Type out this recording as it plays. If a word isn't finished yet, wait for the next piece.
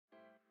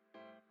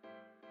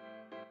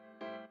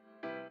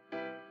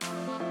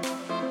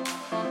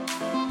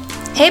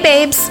Hey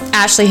babes,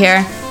 Ashley here.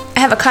 I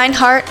have a kind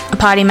heart, a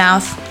potty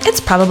mouth. It's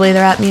probably the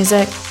rap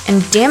music.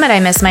 And damn it, I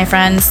miss my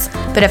friends.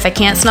 But if I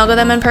can't snuggle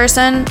them in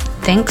person,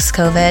 thanks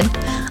COVID,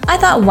 I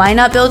thought why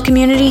not build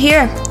community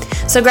here?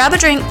 So grab a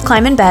drink,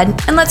 climb in bed,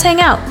 and let's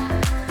hang out.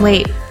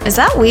 Wait, is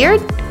that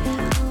weird?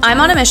 I'm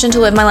on a mission to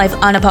live my life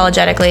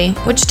unapologetically,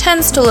 which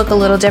tends to look a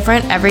little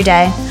different every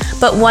day.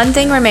 But one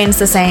thing remains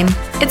the same.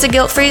 It's a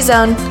guilt-free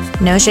zone.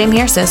 No shame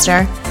here,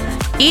 sister.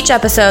 Each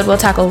episode will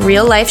tackle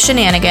real-life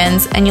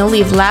shenanigans, and you'll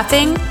leave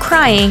laughing,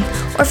 crying,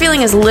 or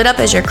feeling as lit up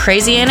as your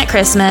crazy aunt at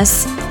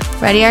Christmas.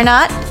 Ready or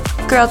not?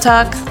 Girl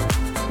Talk.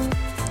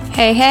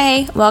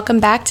 Hey, welcome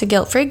back to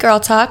Guilt-Free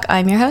Girl Talk.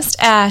 I'm your host,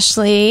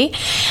 Ashley,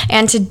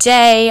 and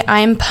today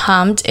I'm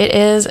pumped. It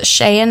is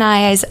Shay and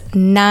I's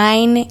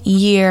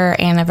 9-year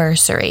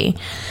anniversary.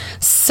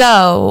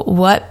 So,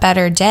 what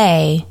better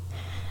day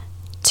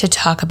to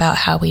talk about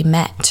how we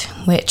met,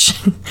 which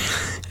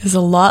is a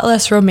lot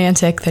less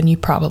romantic than you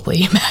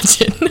probably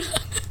imagine.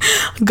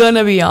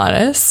 Gonna be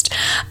honest.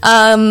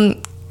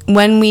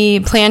 When we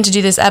planned to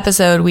do this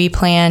episode, we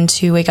planned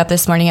to wake up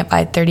this morning at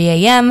 5:30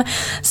 a.m.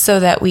 so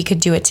that we could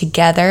do it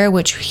together,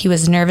 which he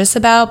was nervous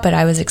about, but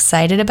I was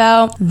excited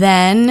about.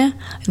 Then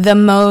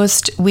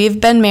we've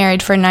been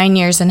married for 9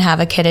 years and have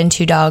a kid and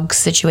 2 dogs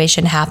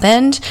situation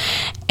happened.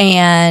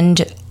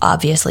 And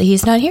obviously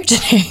he's not here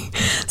today.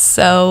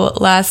 So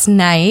last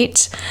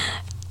night,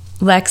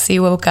 Lexi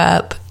woke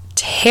up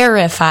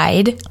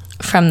terrified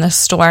from the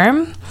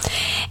storm,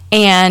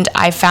 and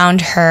I found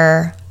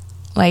her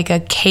like a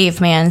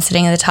caveman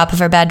sitting at the top of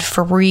her bed,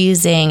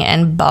 freezing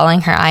and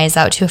bawling her eyes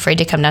out, too afraid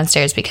to come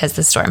downstairs because of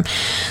the storm.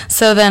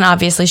 So then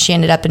obviously she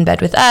ended up in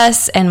bed with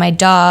us, and my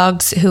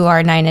dogs, who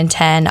are 9 and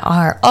 10,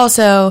 are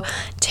also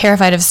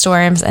terrified of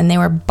storms, and they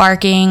were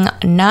barking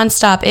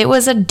nonstop. It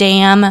was a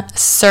damn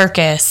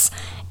circus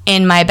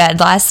in my bed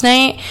last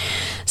night.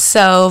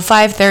 So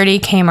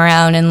 5:30 came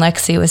around and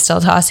Lexi was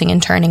still tossing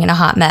and turning in a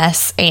hot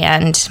mess,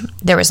 and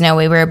there was no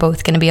way we were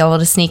both going to be able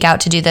to sneak out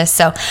to do this.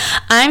 So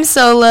I'm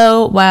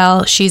solo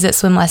while she's at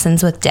swim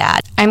lessons with Dad.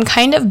 I'm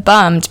kind of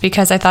bummed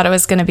because I thought it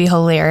was going to be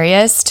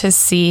hilarious to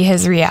see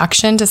his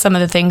reaction to some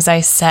of the things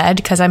I said,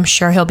 because I'm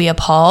sure he'll be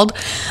appalled.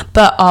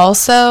 But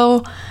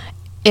also,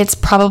 it's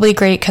probably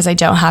great because I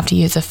don't have to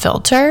use a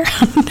filter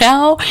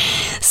now.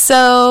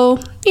 So,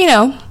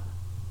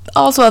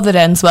 all's well that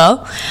ends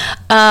well.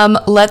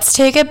 Let's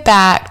take it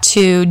back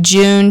to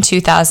June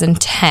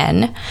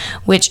 2010,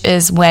 which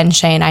is when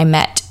Shay and I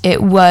met.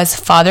 It was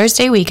Father's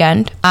Day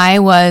weekend. I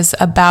was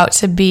about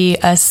to be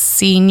a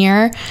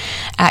senior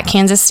at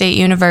Kansas State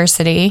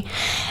University,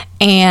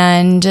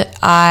 and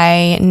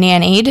I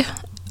nannied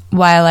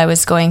while I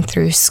was going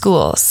through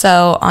school.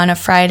 So on a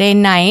Friday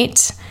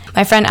night,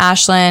 my friend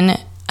Ashlyn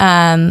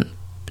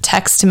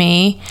texted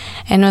me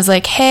and was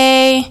like,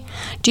 hey,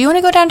 do you want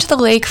to go down to the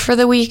lake for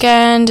the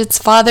weekend? It's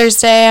Father's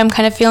Day. I'm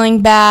kind of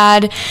feeling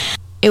bad.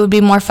 It would be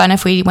more fun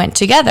if we went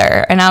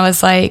together. And I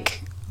was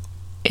like,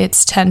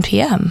 it's 10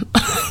 p.m.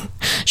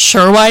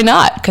 Sure, why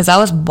not? Because I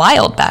was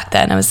wild back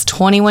then. I was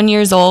 21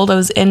 years old. I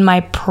was in my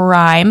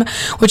prime,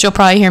 which you'll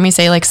probably hear me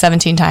say like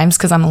 17 times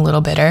because I'm a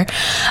little bitter.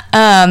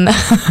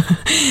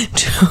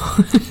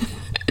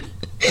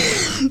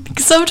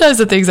 Sometimes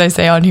the things I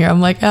say on here,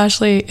 I'm like,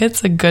 Ashley,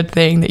 it's a good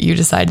thing that you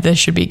decided this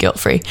should be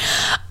guilt-free.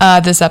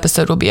 This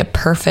episode will be a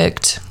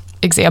perfect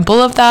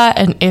example of that,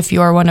 and if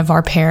you are one of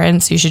our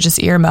parents, you should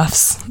just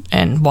earmuffs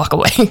and walk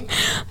away.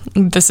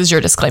 This is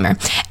your disclaimer.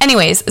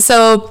 Anyways,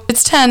 so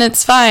it's 10,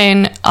 it's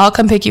fine. I'll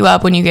come pick you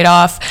up when you get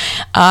off.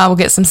 We'll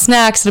get some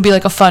snacks. It'll be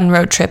like a fun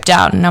road trip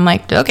down. And I'm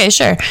like, okay,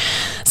 sure.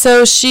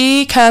 So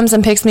she comes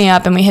and picks me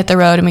up, and we hit the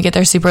road, and we get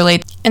there super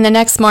late. And the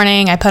next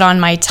morning, I put on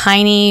my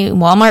tiny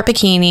Walmart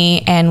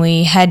bikini, and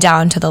we head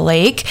down to the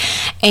lake.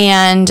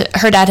 And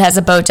her dad has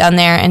a boat down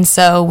there, and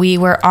so we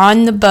were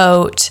on the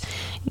boat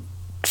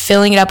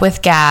filling it up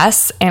with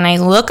gas, and I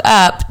look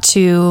up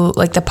to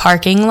like the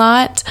parking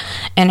lot,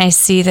 and I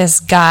see this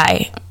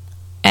guy,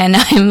 and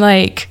I'm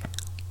like,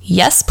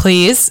 yes,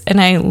 please. And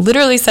I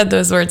literally said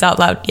those words out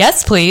loud,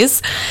 yes,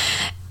 please.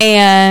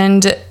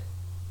 And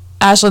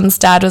Ashlyn's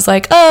dad was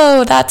like,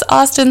 oh, that's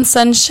Austin's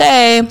son,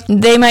 Shay.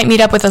 They might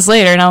meet up with us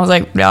later. And I was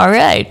like, all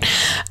right.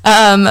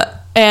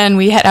 And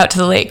we head out to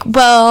the lake.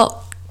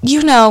 Well,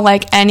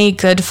 like any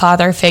good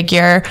father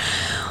figure,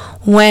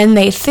 when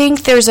they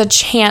think there's a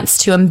chance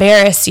to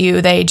embarrass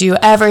you, they do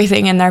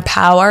everything in their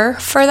power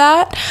for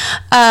that.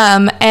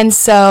 And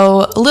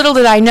so little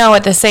did I know,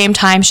 at the same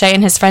time, Shay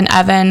and his friend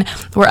Evan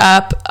were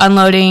up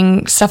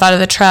unloading stuff out of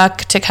the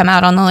truck to come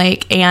out on the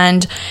lake.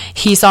 And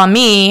he saw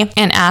me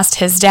and asked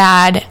his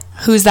dad,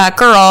 who's that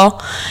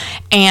girl?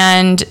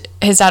 And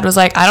his dad was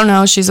like, I don't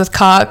know, she's with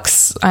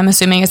Cox. I'm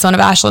assuming it's one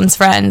of Ashlyn's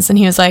friends. And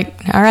he was like,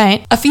 all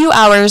right. A few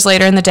hours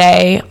later in the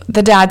day,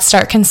 the dads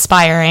start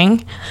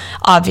conspiring,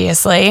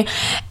 obviously.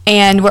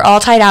 And we're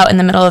all tied out in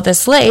the middle of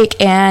this lake.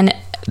 And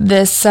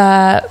this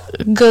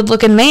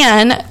good-looking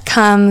man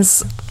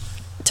comes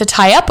to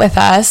tie up with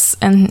us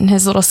in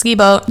his little ski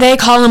boat. They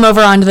call him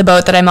over onto the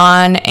boat that I'm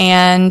on,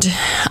 and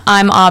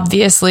I'm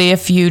obviously a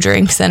few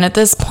drinks in at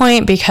this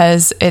point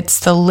because it's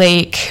the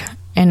lake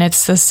and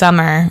it's the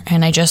summer,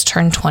 and I just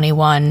turned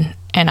 21,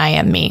 and I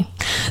am me.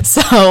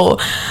 So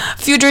a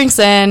few drinks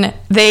in,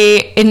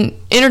 they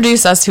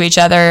introduce us to each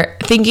other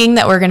thinking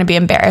that we're going to be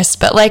embarrassed.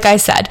 But like I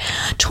said,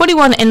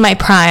 21 in my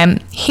prime,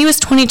 he was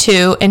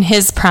 22 in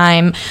his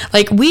prime.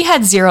 Like, we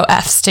had 0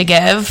 Fs to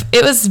give.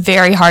 It was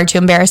very hard to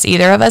embarrass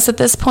either of us at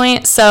this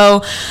point.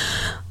 So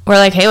we're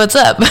like, hey, what's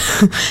up?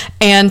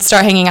 And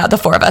start hanging out, the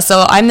 4 of us.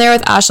 So I'm there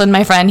with Ashlyn,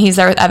 my friend. He's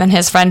there with Evan,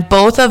 his friend.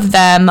 Both of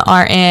them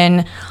are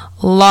in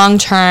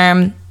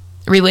long-term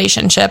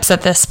relationships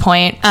at this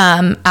point.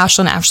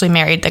 Ashlyn actually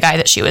married the guy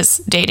that she was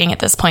dating at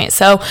this point.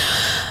 So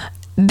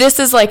this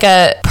is like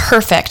a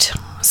perfect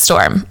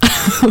storm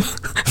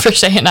for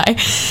Shay and I.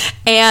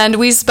 And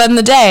we spend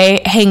the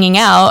day hanging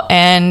out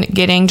and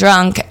getting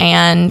drunk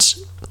and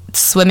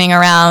swimming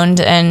around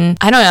and,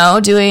 I don't know,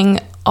 doing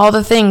all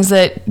the things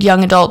that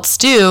young adults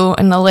do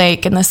in the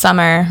lake in the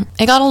summer.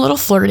 It got a little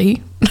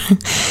flirty.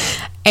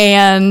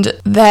 And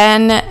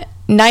then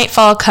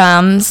nightfall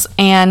comes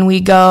and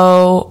we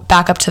go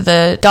back up to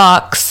the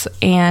docks,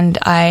 and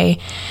I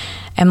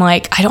am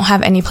like, I don't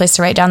have any place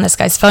to write down this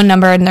guy's phone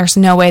number, and there's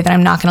no way that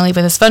I'm not going to leave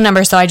with his phone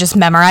number, so I just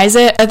memorize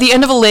it. At the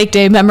end of a lake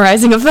day,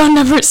 memorizing a phone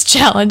number is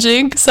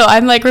challenging, so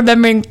I'm like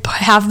remembering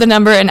half the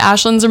number, and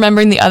Ashlyn's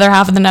remembering the other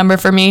half of the number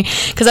for me,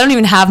 because I don't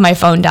even have my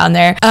phone down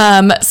there.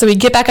 So we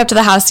get back up to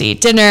the house to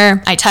eat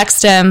dinner. I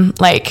text him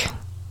like,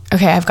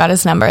 okay, I've got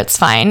his number, it's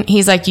fine.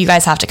 He's like, you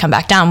guys have to come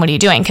back down. What are you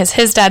doing? Because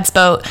his dad's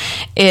boat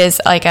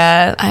is like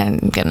I'm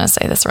going to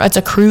say this, it's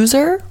a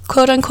cruiser,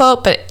 quote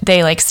unquote, but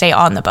they like stay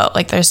on the boat.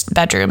 Like, there's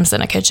bedrooms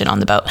and a kitchen on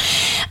the boat.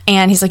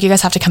 And he's like, you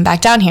guys have to come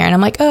back down here. And I'm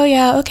like, oh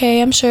yeah,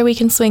 okay, I'm sure we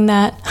can swing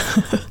that.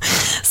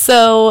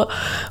 So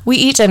we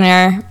eat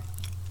dinner,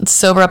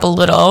 sober up a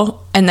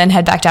little, and then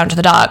head back down to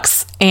the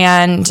docks.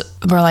 And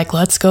we're like,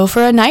 let's go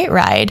for a night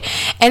ride.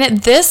 And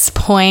at this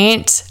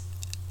point,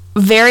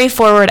 very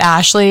forward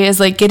Ashley is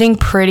like getting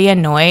pretty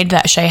annoyed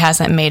that Shay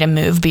hasn't made a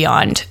move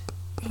beyond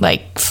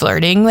like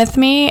flirting with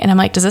me. And I'm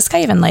like, does this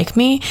guy even like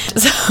me?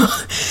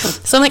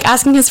 So I'm like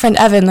asking his friend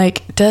Evan,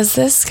 like, does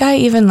this guy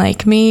even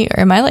like me?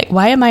 Or am I like,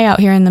 why am I out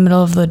here in the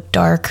middle of the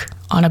dark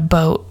on a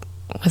boat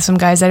with some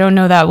guys I don't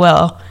know that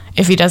well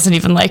if he doesn't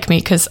even like me?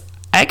 Because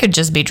I could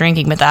just be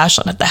drinking with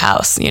Ashlyn at the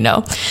house, you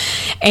know?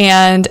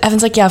 And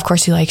Evan's like, yeah, of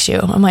course he likes you.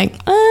 I'm like,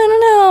 I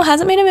don't know,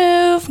 hasn't made a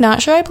move,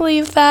 not sure I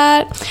believe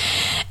that.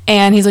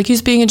 And he's like,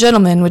 he's being a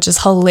gentleman, which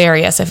is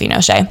hilarious if you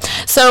know Shay.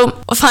 So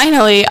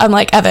finally, I'm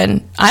like,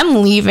 Evan,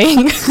 I'm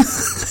leaving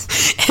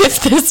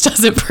if this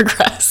doesn't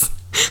progress.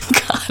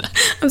 God,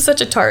 I'm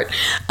such a tart.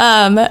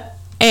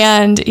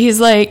 And he's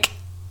like,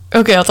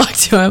 okay, I'll talk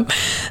to him.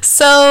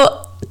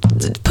 So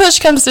push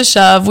comes to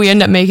shove, we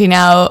end up making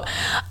out.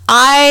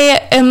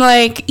 I am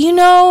like, you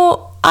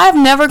know, I've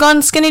never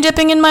gone skinny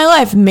dipping in my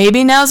life.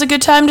 Maybe now's a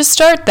good time to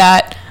start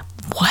that.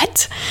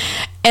 What?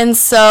 And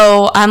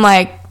so I'm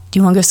like, do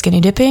you want to go skinny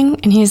dipping?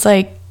 And he's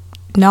like,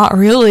 not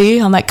really.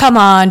 I'm like, come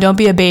on, don't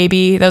be a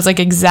baby. That was like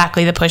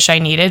exactly the push I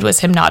needed, was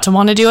him not to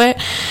want to do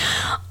it.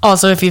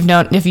 Also, if you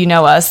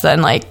know us,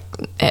 then like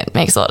it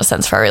makes a lot of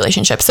sense for our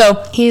relationship.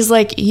 So he's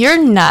like,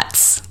 you're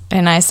nuts.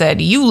 And I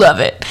said, you love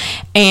it.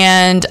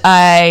 And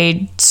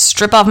I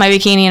strip off my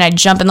bikini and I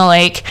jump in the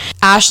lake.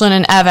 Ashlyn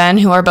and Evan,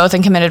 who are both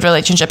in committed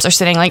relationships, are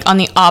sitting like on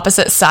the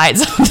opposite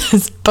sides of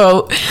this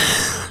boat,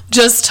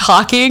 just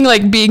talking,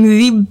 like being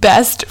the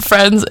best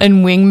friends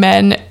and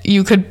wingmen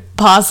you could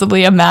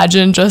possibly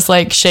imagine, just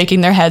like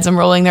shaking their heads and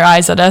rolling their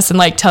eyes at us and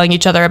like telling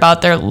each other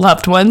about their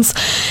loved ones.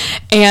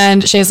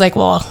 And Shay's like,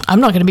 well,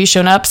 I'm not going to be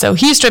shown up. So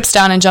he strips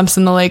down and jumps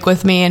in the lake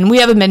with me, and we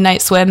have a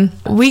midnight swim.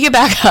 We get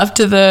back up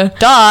to the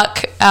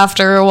dock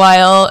after a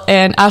while,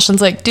 and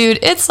Ashlyn's like, dude,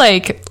 it's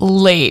like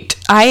late.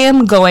 I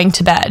am going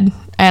to bed.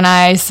 And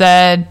I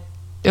said,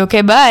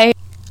 okay, bye.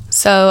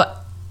 So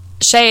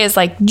Shay is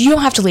like, you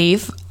don't have to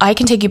leave. I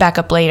can take you back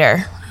up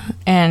later.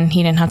 And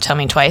he didn't have to tell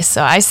me twice,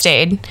 so I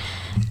stayed.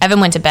 Evan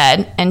went to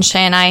bed, and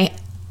Shay and I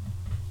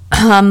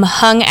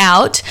hung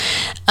out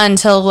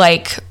until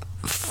like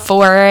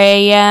 4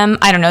 a.m.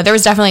 I don't know. There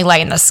was definitely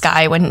light in the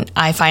sky when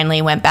I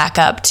finally went back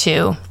up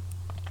to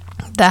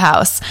the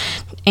house.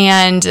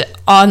 And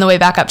on the way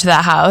back up to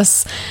that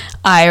house,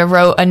 I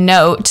wrote a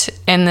note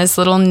in this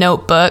little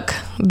notebook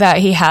that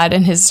he had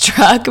in his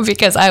truck,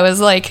 because I was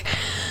like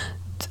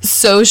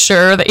so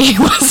sure that he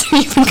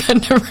wasn't even going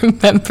to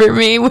remember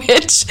me,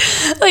 which,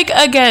 like,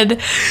 again,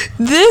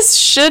 this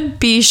should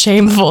be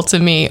shameful to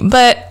me,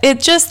 but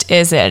it just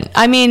isn't.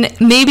 I mean,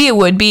 maybe it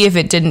would be if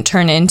it didn't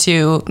turn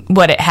into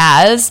what it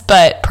has,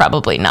 but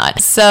probably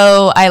not.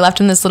 So I left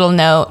him this little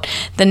note.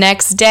 The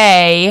next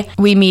day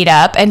we meet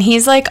up, and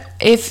he's like,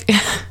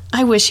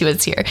 I wish he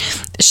was here.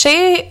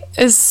 Shay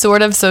is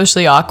sort of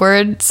socially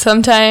awkward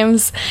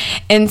sometimes,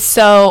 and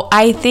so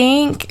I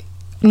think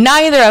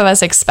neither of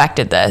us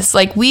expected this.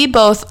 Like,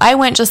 I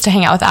went just to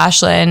hang out with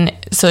Ashlyn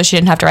so she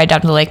didn't have to ride down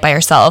to the lake by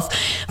herself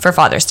for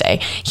Father's Day.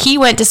 He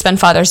went to spend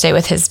Father's Day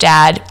with his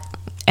dad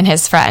and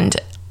his friend.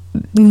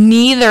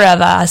 neither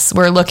of us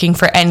were looking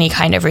for any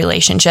kind of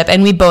relationship,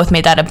 and we both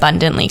made that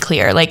abundantly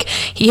clear. Like,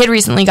 he had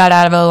recently got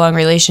out of a long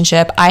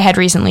relationship. I had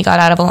recently got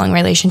out of a long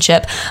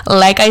relationship.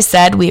 Like I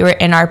said, we were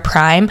in our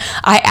prime.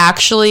 I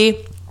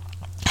actually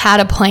had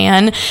a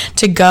plan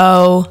to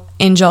go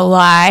in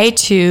July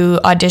to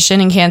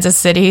audition in Kansas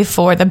City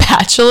for The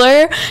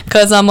Bachelor,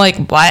 because I'm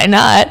like, why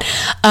not?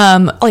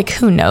 Like,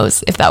 who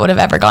knows if that would have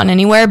ever gone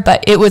anywhere,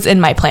 but it was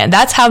in my plan.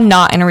 That's how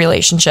not in a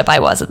relationship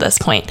I was at this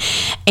point.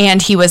 And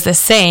he was the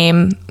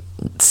same,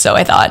 so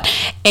I thought.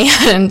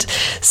 And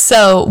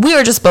so we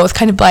were just both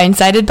kind of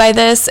blindsided by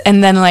this,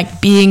 and then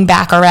like being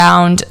back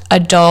around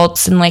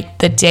adults and like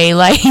the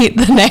daylight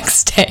the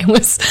next day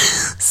was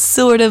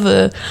sort of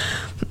a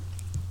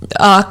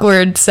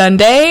awkward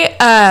Sunday.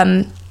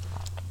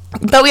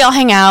 But we all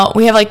hang out.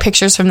 We have like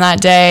pictures from that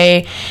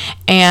day,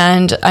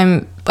 and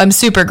I'm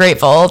super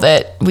grateful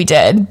that we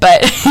did.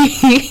 But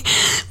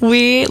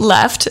we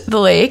left the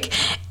lake,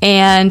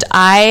 and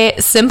I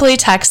simply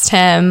text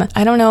him,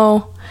 I don't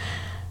know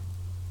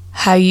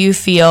how you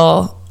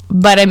feel,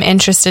 but I'm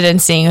interested in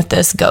seeing if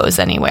this goes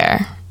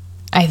anywhere,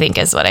 I think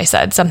is what I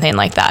said, something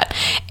like that.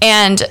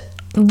 And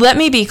let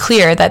me be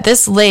clear that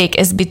this lake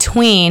is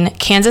between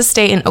Kansas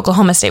State and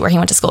Oklahoma State, where he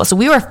went to school. So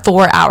we were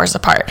 4 hours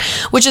apart,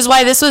 which is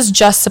why this was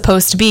just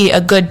supposed to be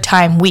a good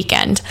time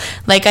weekend.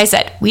 Like I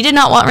said, we did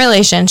not want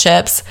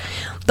relationships.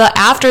 But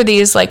after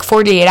these like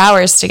 48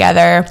 hours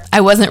together,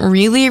 I wasn't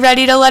really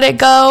ready to let it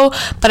go.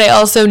 But I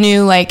also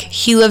knew like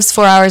he lives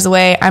 4 hours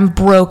away. I'm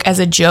broke as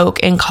a joke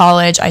in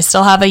college. I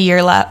still have a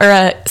year left, or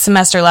a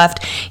semester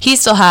left. He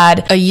still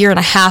had a year and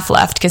a half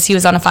left because he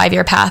was on a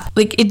 5-year path.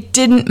 Like, it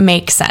didn't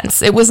make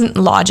sense. It wasn't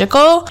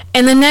logical.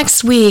 And the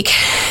next week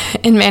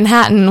in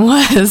Manhattan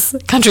was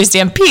Country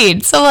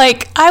Stampede. So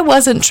like, I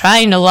wasn't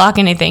trying to lock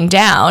anything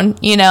down,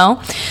 you know?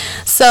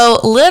 So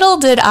little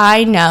did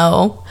I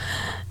know,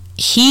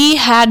 he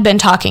had been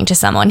talking to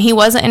someone. He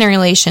wasn't in a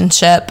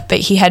relationship, but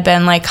he had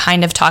been like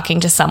kind of talking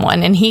to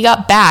someone, and he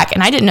got back,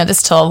 and I didn't know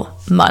this till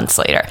months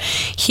later.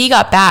 He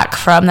got back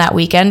from that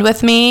weekend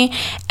with me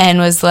and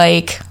was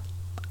like,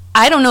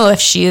 I don't know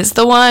if she is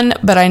the one,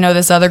 but I know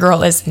this other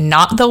girl is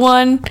not the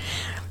one.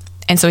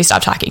 And so he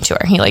stopped talking to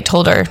her. He like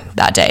told her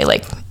that day,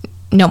 like,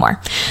 no more.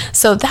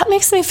 So that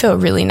makes me feel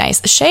really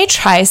nice. Shay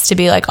tries to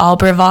be like all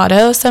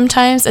bravado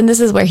sometimes, and this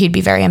is where he'd be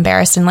very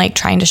embarrassed and like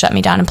trying to shut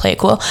me down and play it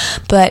cool.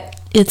 But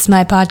it's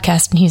my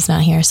podcast and he's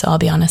not here, so I'll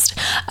be honest.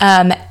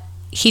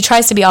 He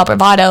tries to be all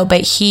bravado,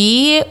 but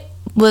he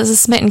was a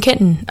smitten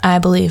kitten, I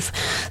believe.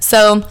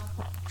 So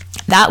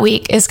that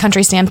week is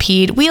Country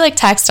Stampede. We like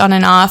text on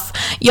and off.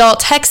 Y'all,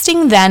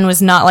 texting then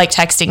was not like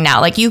texting now.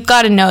 Like, you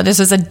got to know this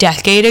was a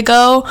decade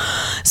ago.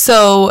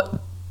 So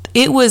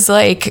it was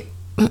like,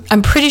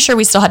 I'm pretty sure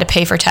we still had to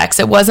pay for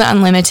text. It wasn't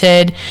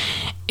unlimited.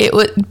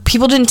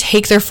 People didn't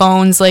take their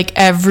phones like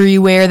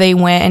everywhere they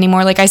went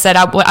anymore. Like I said,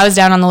 I was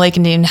down on the lake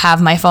and didn't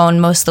have my phone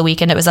most of the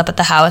weekend. It was up at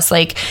the house.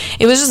 Like,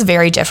 it was just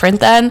very different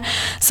then.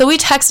 So we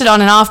texted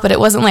on and off, but it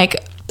wasn't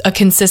like a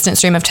consistent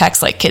stream of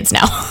text like kids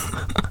now.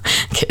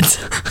 Kids.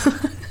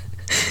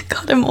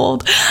 God, I'm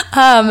old.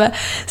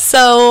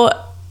 So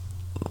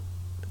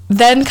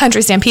then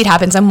Country Stampede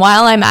happens, and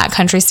while I'm at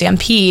Country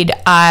Stampede,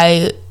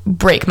 I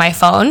break my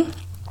phone.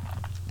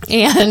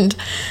 And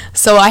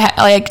so I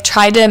like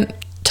tried to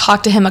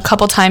talk to him a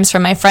couple times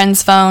from my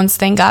friends' phones.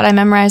 Thank God I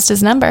memorized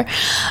his number.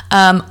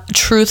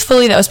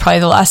 Truthfully, that was probably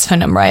the last phone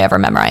number I ever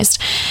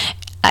memorized.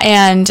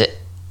 And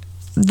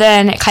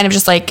then it kind of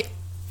just like,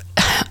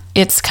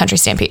 it's Country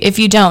Stampede. If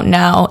you don't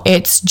know,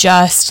 it's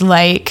just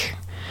like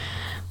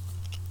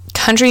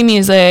country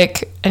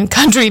music and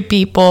country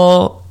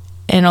people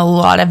and a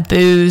lot of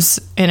booze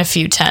in a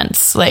few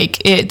tents.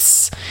 Like,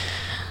 it's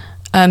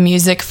a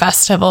music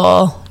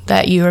festival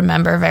that you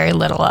remember very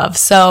little of.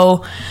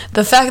 So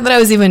the fact that I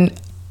was even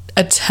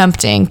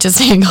attempting to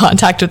stay in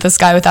contact with this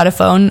guy without a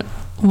phone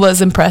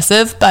was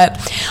impressive,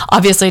 but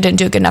obviously I didn't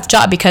do a good enough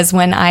job, because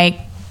when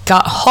I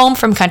got home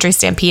from Country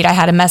Stampede, I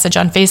had a message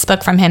on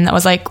Facebook from him that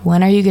was like,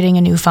 when are you getting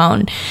a new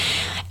phone?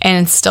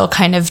 And still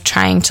kind of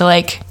trying to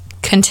like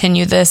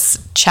continue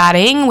this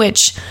chatting,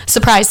 which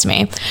surprised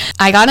me.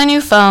 I got a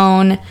new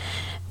phone.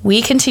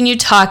 We continued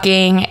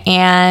talking,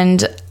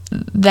 and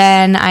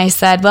then I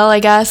said, well, I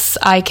guess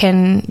I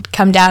can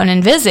come down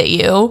and visit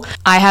you.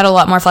 I had a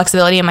lot more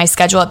flexibility in my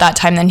schedule at that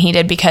time than he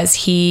did, because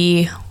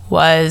he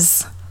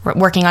was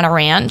working on a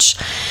ranch.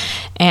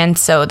 And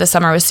so the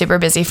summer was super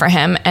busy for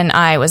him, and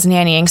I was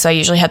nannying, so I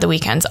usually had the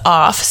weekends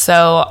off.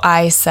 So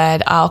I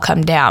said, I'll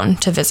come down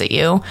to visit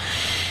you.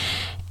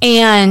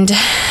 And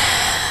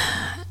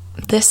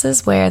this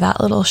is where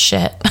that little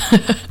shit.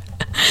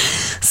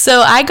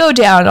 So I go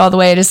down all the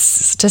way to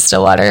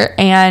Stillwater,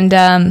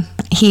 and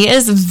he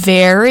is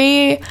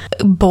very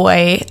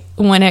boy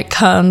when it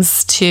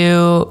comes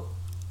to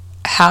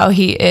how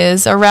he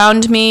is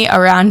around me,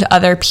 around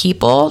other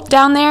people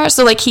down there.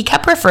 So like he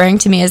kept referring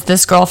to me as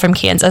this girl from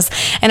Kansas,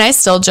 and I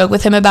still joke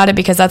with him about it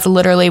because that's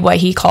literally what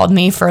he called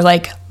me for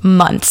like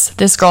months,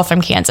 this girl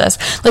from Kansas.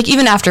 Like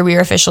even after we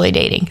were officially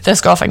dating,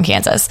 this girl from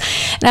Kansas.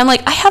 And I'm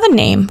like, I have a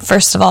name,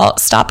 first of all.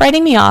 Stop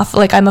writing me off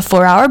like I'm a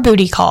 4-hour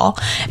booty call.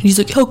 And he's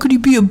like, how could you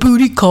be a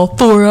booty call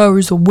 4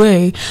 hours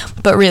away?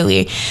 But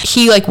really,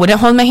 he like wouldn't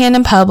hold my hand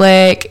in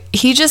public.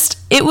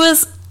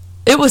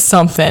 It was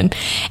something.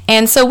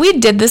 And so we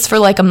did this for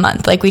like a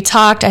month. Like we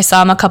talked, I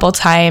saw him a couple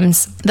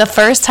times. The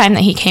first time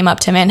that he came up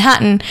to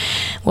Manhattan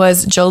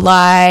was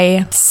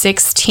July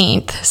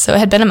 16th. So it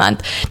had been a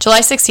month.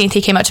 July 16th,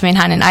 he came up to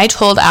Manhattan, and I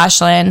told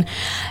Ashlyn,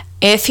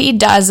 if he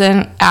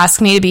doesn't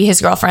ask me to be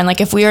his girlfriend, like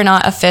if we are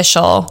not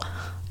official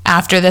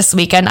after this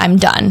weekend, I'm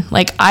done.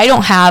 Like I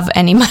don't have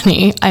any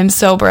money. I'm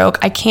so broke.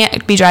 I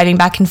can't be driving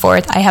back and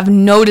forth. I have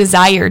no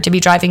desire to be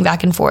driving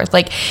back and forth.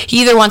 Like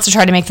he either wants to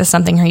try to make this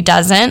something or he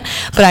doesn't,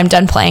 but I'm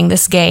done playing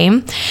this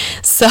game.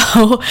 So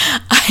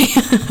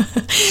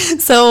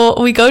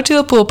so we go to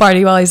a pool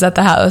party while he's at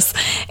the house.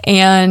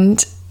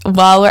 And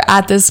while we're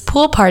at this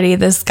pool party,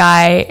 this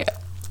guy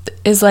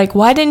is like,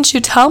 why didn't you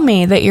tell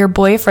me that your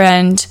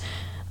boyfriend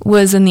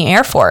was in the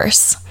Air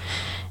Force?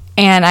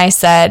 And I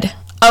said,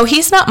 oh,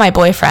 he's not my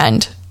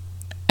boyfriend.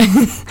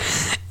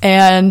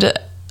 And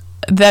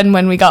then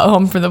when we got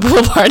home from the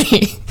pool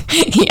party,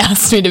 he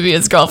asked me to be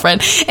his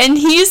girlfriend. And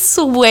he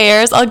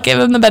swears, I'll give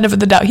him the benefit of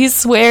the doubt, he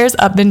swears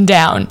up and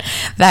down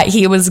that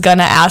he was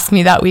gonna ask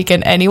me that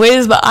weekend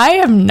anyways, but I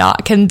am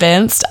not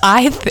convinced.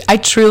 I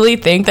truly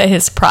think that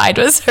his pride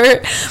was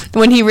hurt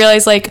when he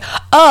realized like,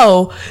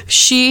 oh,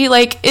 she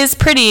like is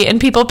pretty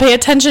and people pay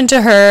attention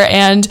to her,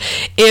 and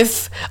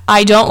if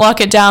I don't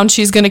lock it down,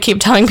 she's gonna keep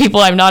telling people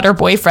I'm not her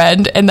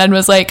boyfriend, and then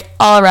was like,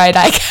 all right,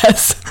 I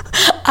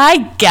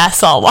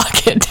guess I'll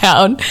lock it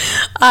down.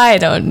 I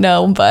don't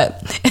know,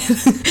 but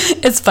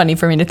it's funny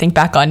for me to think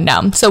back on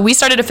now. So we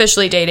started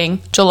officially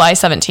dating July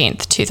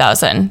 17th,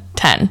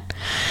 2010.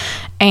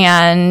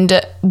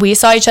 And we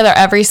saw each other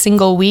every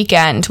single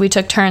weekend. We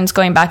took turns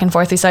going back and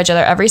forth. We saw each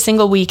other every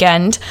single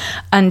weekend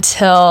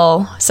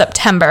until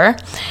September.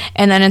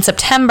 And then in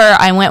September,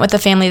 I went with the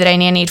family that I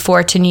nannied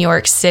for to New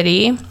York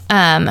City.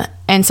 And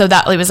so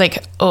that it was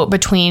like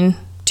between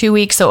 2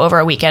 weeks, so over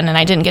a weekend, and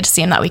I didn't get to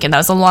see him that weekend. That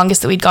was the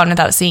longest that we'd gone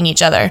without seeing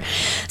each other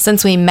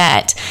since we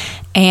met.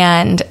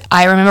 And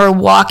I remember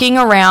walking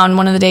around,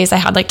 one of the days I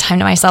had like time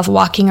to myself,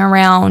 walking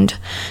around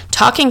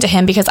talking to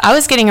him because I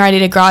was getting ready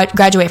to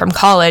graduate from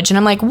college, and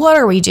I'm like, what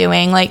are we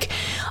doing? Like,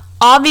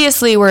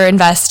 obviously we're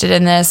invested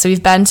in this.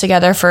 We've been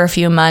together for a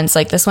few months.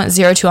 Like this went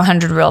 0 to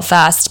 100 real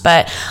fast,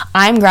 but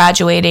I'm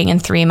graduating in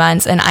 3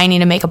 months and I need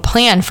to make a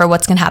plan for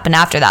what's going to happen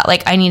after that.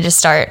 Like I need to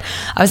start,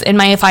 I was in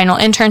my final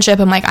internship.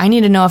 I'm like, I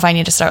need to know if I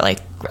need to start like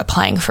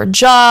applying for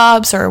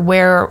jobs or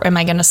where am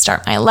I going to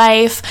start my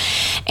life.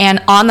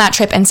 And on that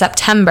trip in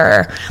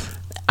September,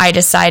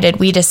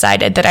 we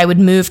decided that I would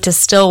move to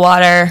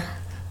Stillwater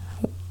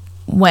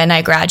when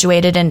I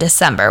graduated in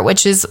December,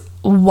 which is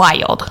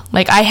wild.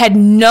 Like I had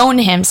known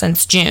him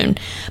since June,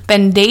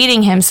 been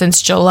dating him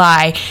since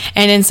July,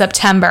 and in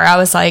September I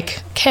was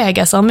like, okay, I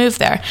guess I'll move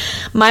there.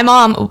 My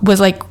mom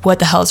was like, what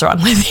the hell's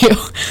wrong with you?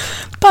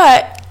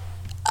 But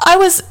I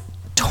was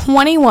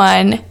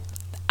 21.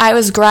 I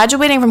was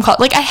graduating from college.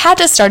 Like I had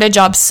to start a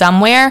job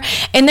somewhere,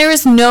 and there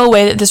was no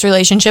way that this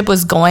relationship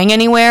was going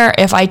anywhere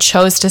if I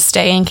chose to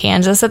stay in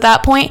Kansas at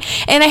that point.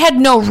 And I had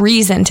no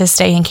reason to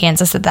stay in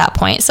Kansas at that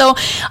point. So,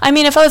 I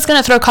mean, if I was going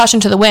to throw caution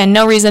to the wind,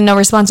 no reason, no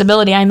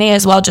responsibility, I may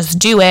as well just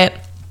do it.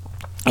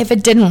 If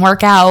it didn't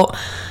work out,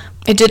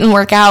 it didn't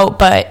work out.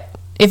 But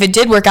if it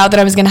did work out, then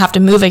I was going to have to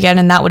move again,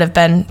 and that would have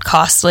been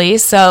costly.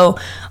 So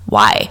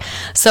why?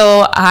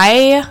 So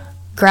I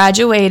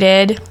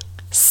graduated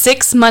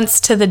 6 months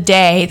to the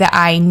day that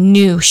I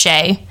knew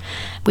Shay.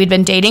 We'd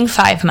been dating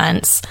 5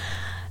 months.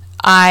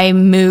 I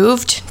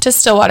moved to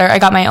Stillwater. I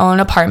got my own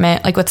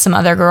apartment, like with some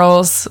other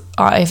girls.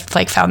 I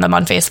like found them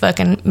on Facebook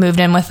and moved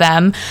in with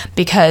them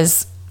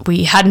because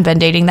we hadn't been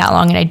dating that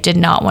long, and I did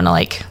not want to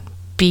like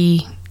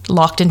be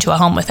locked into a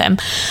home with him.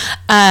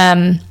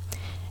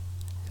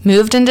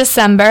 Moved in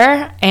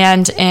December,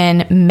 and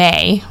in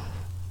May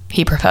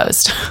he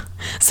proposed.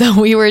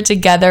 So we were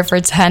together for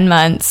 10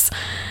 months.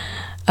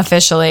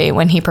 Officially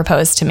when he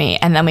proposed to me,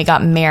 and then we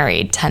got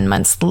married 10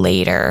 months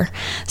later.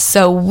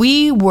 So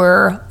we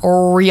were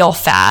real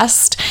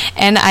fast.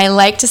 And I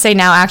like to say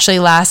now, actually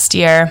last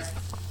year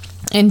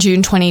in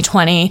June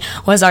 2020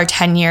 was our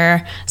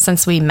 10-year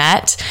since we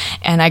met,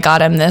 and I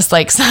got him this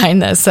like sign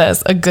that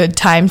says a good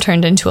time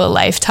turned into a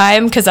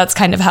lifetime, because that's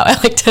kind of how I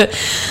like to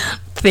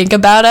think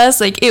about us.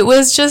 Like it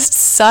was just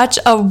such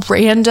a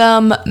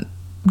random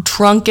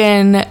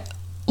drunken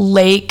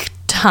lake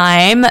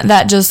time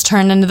that just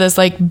turned into this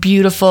like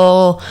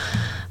beautiful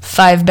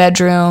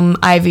 5-bedroom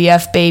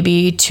IVF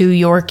baby 2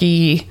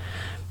 Yorkie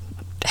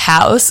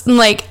house. And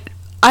like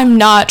I'm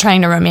not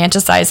trying to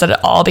romanticize it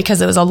at all,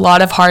 because it was a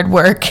lot of hard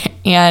work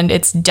and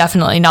it's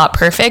definitely not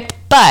perfect,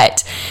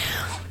 but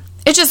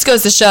it just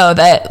goes to show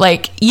that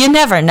like you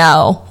never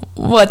know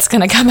what's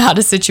going to come out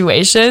of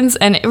situations.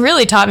 And it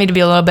really taught me to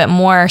be a little bit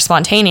more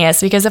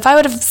spontaneous, because if I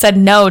would have said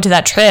no to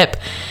that trip,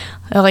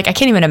 like, I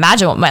can't even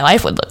imagine what my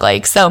life would look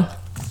like. So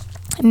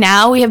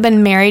now we have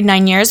been married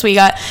 9 years. We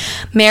got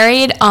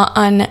married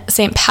on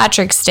St.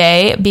 Patrick's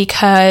Day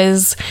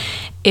because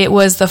it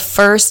was the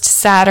first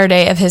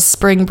Saturday of his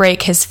spring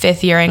break, his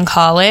 5th year in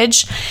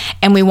college,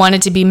 and we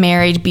wanted to be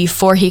married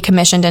before he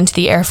commissioned into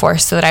the Air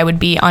Force so that I would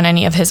be on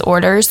any of his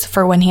orders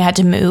for when he had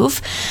to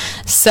move.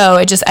 So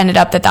it just ended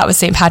up that was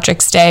St.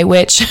 Patrick's Day,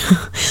 which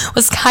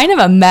was kind of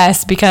a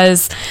mess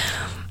because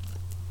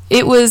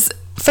it was...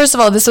 First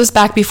of all, this was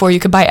back before you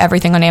could buy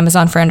everything on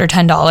Amazon for under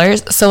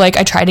 $10. So, like,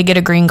 I tried to get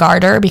a green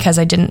garter because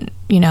I didn't,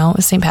 it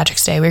was St.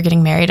 Patrick's Day. We were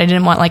getting married. I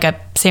didn't want, like, a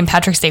St.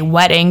 Patrick's Day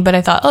wedding, but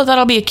I thought,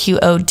 that'll be a cute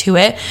ode to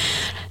it.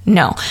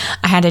 No,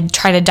 I had to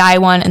try to dye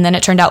one, and then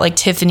it turned out like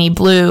Tiffany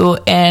blue,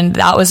 and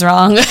that was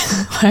wrong.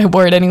 I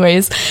wore it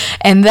anyways.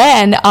 And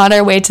then on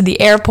our way to the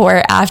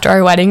airport after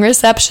our wedding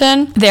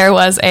reception, there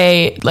was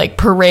a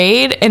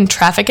parade, and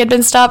traffic had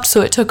been stopped, so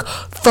it took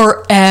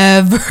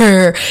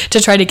forever to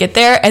try to get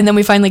there. And then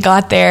we finally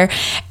got there,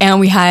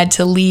 and we had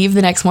to leave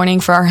the next morning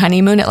for our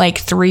honeymoon at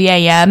 3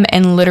 a.m.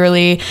 and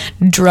literally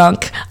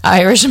drunk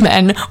Irish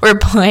men were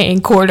playing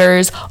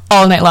quarters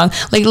all night long.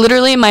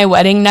 Literally my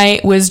wedding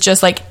night was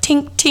just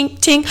tink, tink,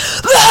 tink,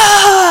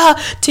 ah!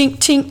 Tink,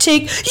 tink,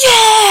 tink,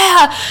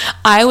 yeah!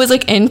 I was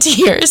in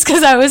tears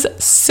because I was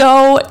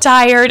so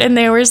tired and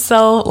they were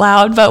so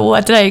loud, but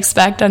what did I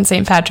expect on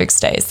St. Patrick's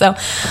Day? So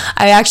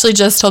I actually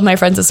just told my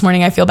friends this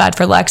morning I feel bad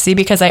for Lexi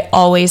because I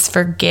always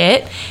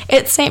forget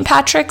it's St.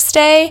 Patrick's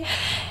Day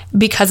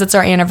because it's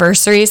our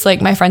anniversary. So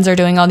my friends are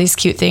doing all these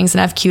cute things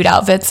and have cute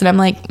outfits, and I'm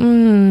like,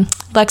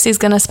 Lexi's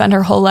gonna spend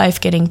her whole life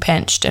getting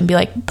pinched and be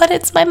like, but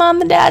it's my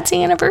mom and dad's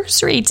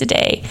anniversary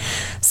today.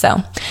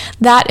 So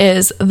that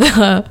is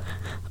the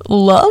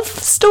love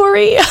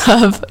story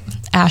of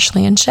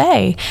Ashley and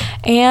Shay,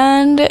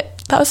 and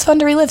that was fun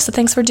to relive. So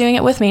thanks for doing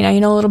it with me. Now you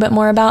know a little bit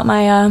more about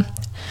my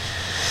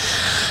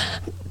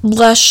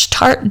lush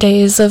tart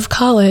days of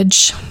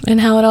college and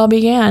how it all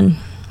began.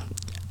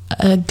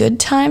 A good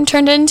time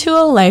turned into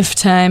a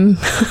lifetime.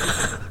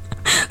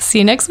 See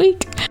you next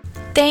week.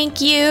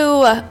 Thank you.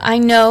 I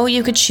know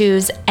you could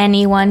choose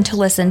anyone to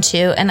listen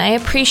to, and I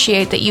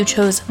appreciate that you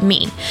chose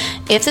me.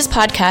 If this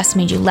podcast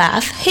made you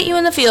laugh, hit you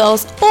in the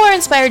feels, or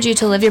inspired you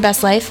to live your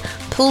best life,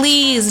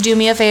 please do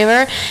me a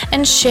favor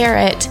and share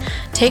it.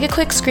 Take a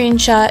quick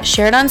screenshot,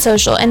 share it on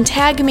social, and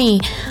tag me.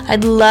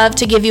 I'd love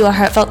to give you a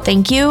heartfelt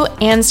thank you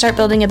and start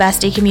building a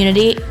bestie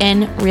community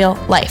in real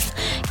life.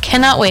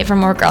 Cannot wait for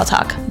more girl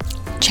talk.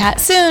 Chat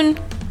soon.